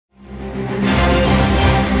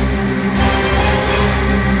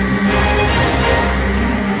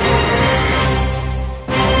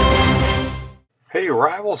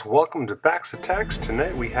Rivals, welcome to Back's Attacks.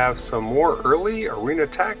 Tonight we have some more early arena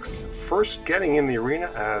attacks. First getting in the arena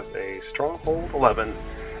as a Stronghold 11.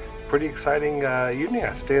 Pretty exciting evening.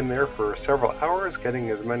 I stayed in there for several hours getting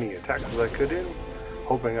as many attacks as I could in,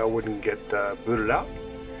 hoping I wouldn't get booted out.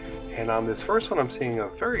 And on this first one I'm seeing a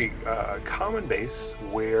very common base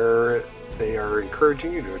where they are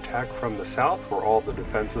encouraging you to attack from the south where all the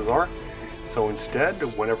defenses are. So instead,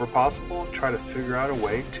 whenever possible, try to figure out a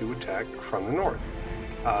way to attack from the north.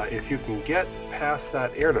 If you can get past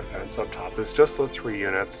that air defense up top, it's just those 3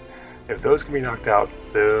 units. If those can be knocked out,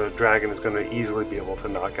 the dragon is going to easily be able to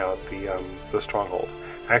knock out the stronghold.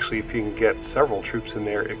 Actually, if you can get several troops in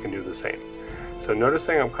there, it can do the same. So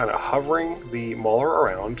noticing I'm kind of hovering the Mauler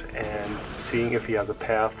around and seeing if he has a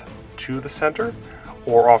path to the center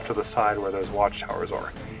or off to the side where those watchtowers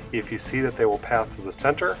are. If you see that they will path to the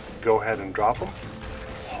center, go ahead and drop them.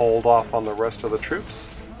 Hold off on the rest of the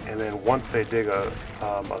troops, and then once they dig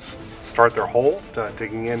start their hole,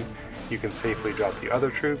 digging in, you can safely drop the other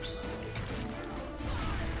troops.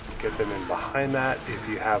 Get them in behind that. If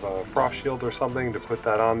you have a frost shield or something to put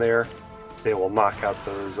that on there, they will knock out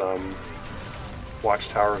those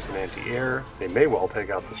watchtowers and anti-air. They may well take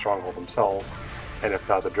out the stronghold themselves, and if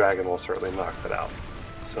not, the dragon will certainly knock that out.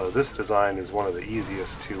 So this design is one of the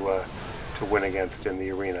easiest to win against in the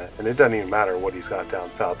arena, and it doesn't even matter what he's got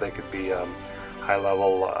down south. They could be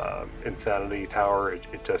high-level Insanity Tower,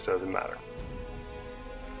 it just doesn't matter.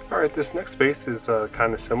 Alright, this next base is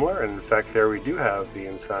kind of similar, and in fact there we do have the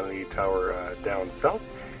Insanity Tower down south.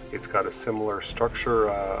 It's got a similar structure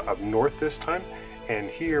up north this time, and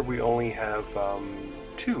here we only have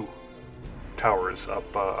 2 towers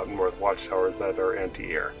up north, watchtowers that are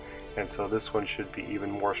anti-air. And so this one should be even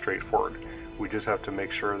more straightforward. We just have to make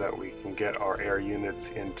sure that we can get our air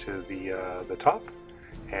units into the top,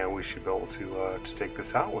 and we should be able to take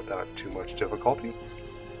this out without too much difficulty.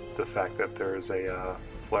 The fact that there's a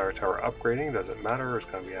flare tower upgrading doesn't matter. It's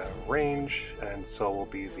going to be out of range, and so will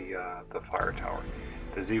be the fire tower.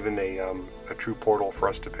 There's even a true portal for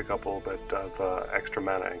us to pick up a little bit of extra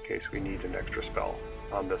mana in case we need an extra spell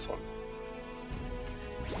on this one.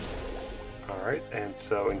 Alright, and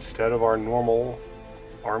so instead of our normal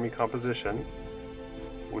army composition,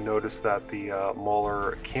 we notice that the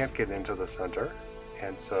Mauler can't get into the center,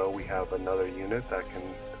 and so we have another unit that can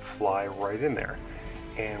fly right in there.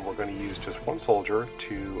 And we're going to use just 1 soldier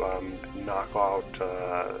to knock out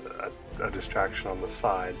a distraction on the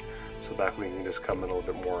side, so that we can just come in a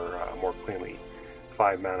little bit more cleanly.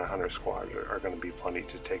 5 mana hunter squads are going to be plenty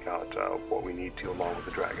to take out what we need to along with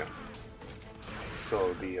the dragon.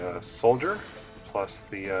 So the soldier plus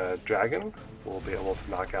the dragon will be able to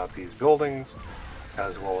knock out these buildings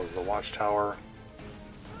as well as the watchtower.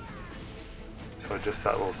 So just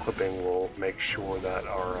that little clipping will make sure that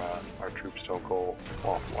our troops don't go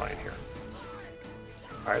offline here.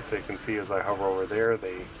 Alright, so you can see as I hover over there,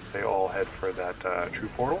 they all head for that true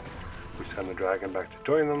portal. We send the dragon back to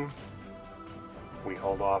join them. We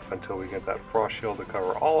hold off until we get that frost shield to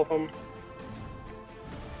cover all of them.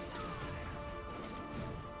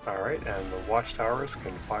 Alright, and the watchtowers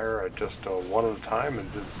can fire at just 1 at a time, and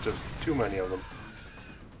there's just too many of them.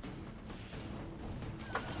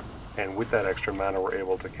 And with that extra mana, we're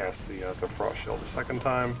able to cast the frost shield a second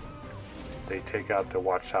time. They take out the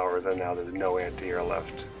watchtowers, and now there's no anti-air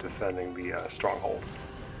left defending the stronghold.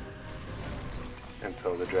 And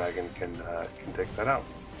so the dragon can take that out.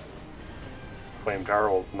 Flame Tower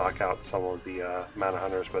will knock out some of the mana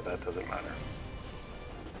hunters, but that doesn't matter.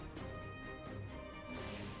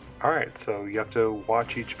 Alright, so you have to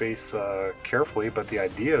watch each base carefully, but the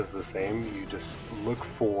idea is the same. You just look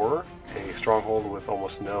for a stronghold with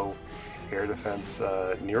almost no air defense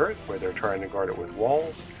near it, where they're trying to guard it with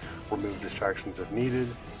walls, remove distractions if needed,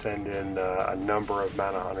 send in a number of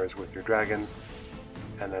mana hunters with your dragon,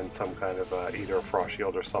 and then some kind of either a frost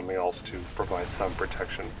shield or something else to provide some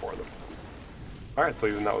protection for them. Alright, so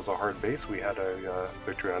even though that was a hard base, we had a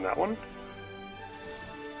victory on that one.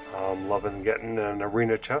 Loving getting an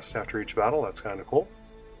arena chest after each battle, that's kind of cool.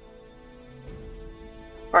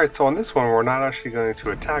 Alright, so on this one we're not actually going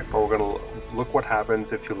to attack, but we're going to look what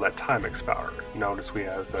happens if you let time expire. Notice we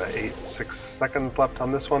have 6 seconds left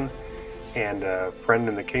on this one, and a friend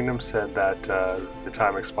in the kingdom said that the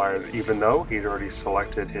time expired even though he'd already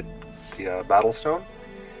hit the battle stone,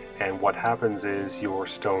 and what happens is your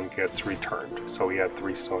stone gets returned. So we had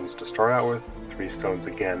 3 stones to start out with, 3 stones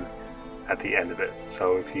again at the end of it.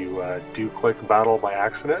 So if you do click battle by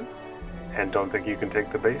accident and don't think you can take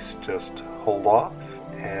the base, just hold off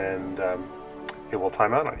and it will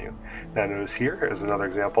time out on you. Now notice here is another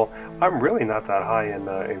example. I'm really not that high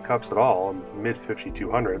in cups at all. I'm mid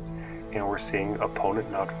 5200s, and we're seeing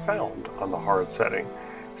opponent not found on the hard setting.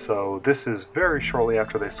 So this is very shortly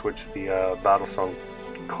after they switched the Battlestone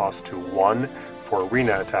cost to 1 for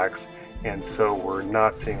arena attacks, and so we're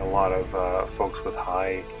not seeing a lot of folks with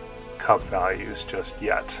high cup values just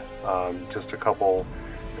yet. Just a couple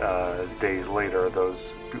days later,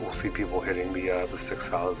 we'll see people hitting the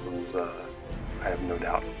 6,000s, I have no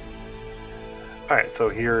doubt. Alright, so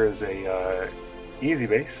here is a easy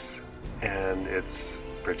base, and it's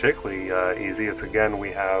particularly easy. It's again,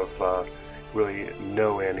 we have really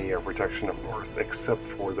no anti-air protection up north except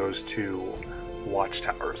for those 2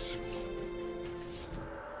 watchtowers.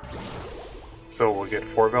 So we'll get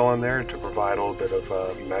Forvel in there to provide a little bit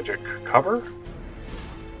of magic cover.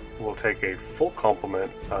 We'll take a full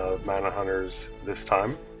complement of Mana Hunters this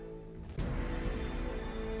time,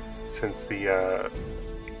 since the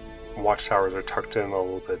watchtowers are tucked in a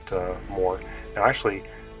little bit more. Now actually,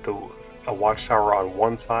 a watchtower on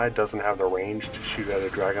one side doesn't have the range to shoot at a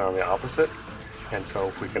dragon on the opposite, and so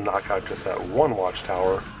if we can knock out just that one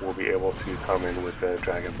watchtower, we'll be able to come in with the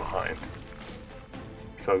dragon behind.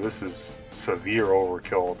 So this is severe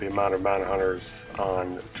overkill. The amount of Mana Hunters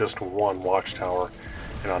on just one watchtower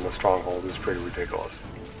and on the stronghold is pretty ridiculous.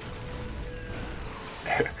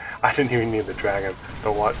 I didn't even need the dragon.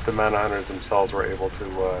 The Mana Hunters themselves were able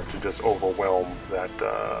to just overwhelm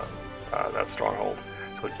that stronghold.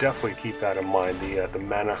 So definitely keep that in mind. The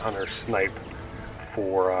Mana Hunter snipe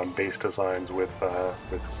for base designs with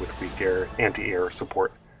weak anti-air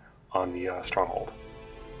support on the stronghold.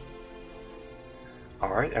 All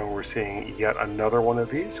right, and we're seeing yet another one of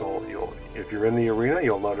these. If you're in the arena,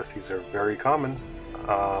 you'll notice these are very common,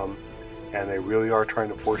 and they really are trying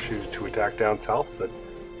to force you to attack down south, but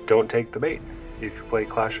don't take the bait. If you play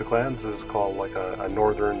Clash of Clans, this is called like a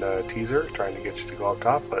northern teaser, trying to get you to go up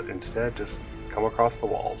top, but instead just come across the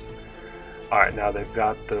walls. Alright, now they've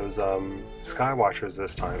got those Skywatchers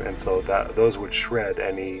this time, and so those would shred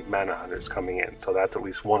any Mana Hunters coming in, so that's at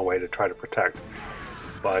least one way to try to protect.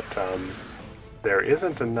 But there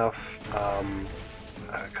isn't enough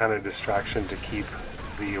kind of distraction to keep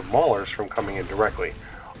the Maulers from coming in directly.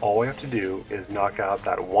 All we have to do is knock out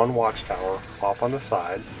that one watchtower off on the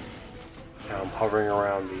side. I'm hovering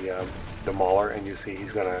around the Mauler, and you see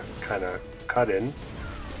he's going to kind of cut in.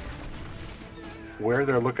 Where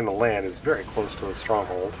they're looking to land is very close to the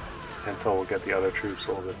stronghold, and so we'll get the other troops a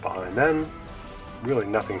little bit behind them. Really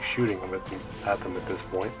nothing shooting at them at this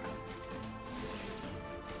point.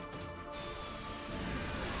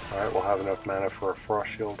 Alright, we'll have enough mana for a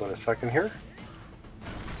Frost Shield in a second here.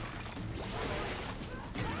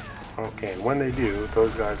 Okay, and when they do,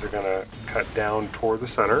 those guys are going to cut down toward the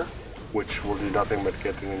center, which will do nothing but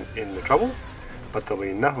get them into trouble, but there'll be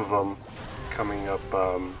enough of them coming up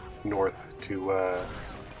north to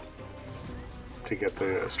get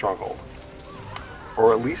the stronghold.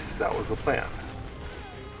 Or at least that was the plan.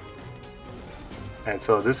 And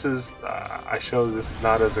so this is, I show this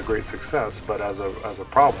not as a great success, but as a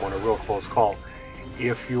problem when a real close call.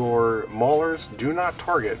 If your Maulers do not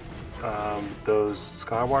target those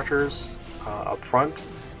Skywatchers up front,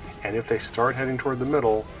 and if they start heading toward the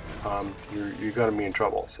middle, you're going to be in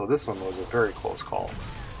trouble. So this one was a very close call.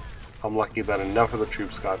 I'm lucky that enough of the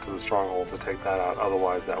troops got to the stronghold to take that out,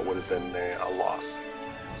 otherwise that would have been a loss.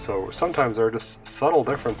 So sometimes there are just subtle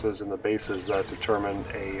differences in the bases that determine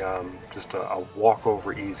just a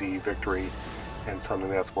walkover easy victory and something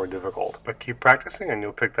that's more difficult. But keep practicing and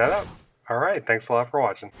you'll pick that up. Alright, thanks a lot for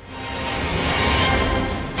watching.